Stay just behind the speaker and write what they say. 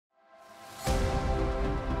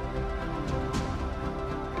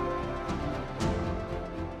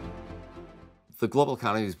The global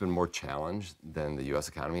economy has been more challenged than the U.S.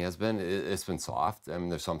 economy has been. It's been soft. I mean,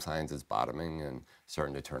 there's some signs it's bottoming and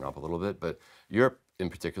starting to turn up a little bit. But Europe, in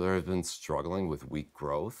particular, has been struggling with weak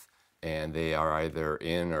growth, and they are either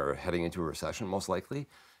in or heading into a recession, most likely.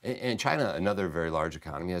 And China, another very large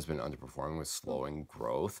economy, has been underperforming with slowing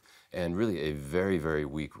growth and really a very, very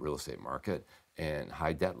weak real estate market and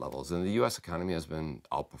high debt levels. And the U.S. economy has been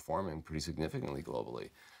outperforming pretty significantly globally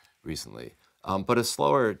recently. But a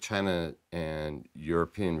slower China and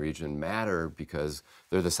European region matter because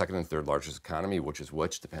they're the second and third largest economy,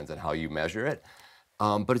 which depends on how you measure it.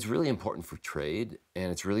 But it's really important for trade,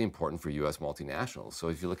 and it's really important for U.S. multinationals. So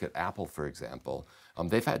if you look at Apple, for example,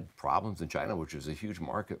 they've had problems in China, which is a huge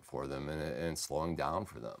market for them, and it's slowing down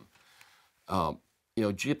for them.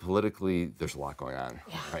 Geopolitically, there's a lot going on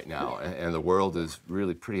right now, and the world is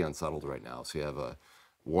really pretty unsettled right now. So you have a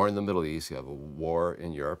war in the Middle East, you have a war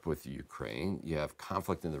in Europe with Ukraine, you have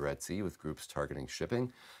conflict in the Red Sea with groups targeting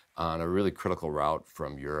shipping on a really critical route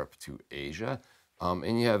from Europe to Asia.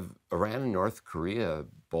 And you have Iran and North Korea,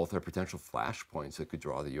 both are potential flashpoints that could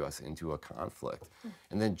draw the U.S. into a conflict.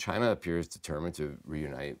 And then China appears determined to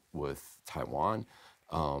reunite with Taiwan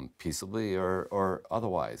peaceably or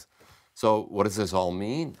otherwise. So what does this all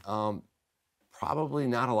mean? Probably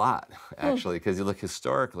not a lot, actually, because you look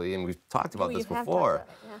historically, and we've talked about this before,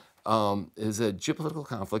 is that geopolitical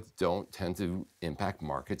conflicts don't tend to impact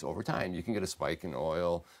markets over time. You can get a spike in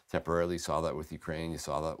oil temporarily. You saw that with Ukraine. You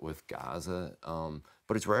saw that with Gaza.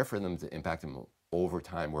 But it's rare for them to impact them over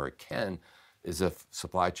time. Where it can is if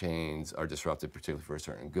supply chains are disrupted, particularly for a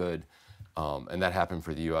certain good. And that happened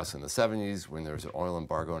for the U.S. in the 70s when there was an oil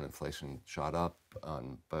embargo and inflation shot up.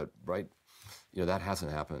 But that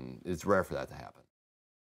hasn't happened. It's rare for that to happen.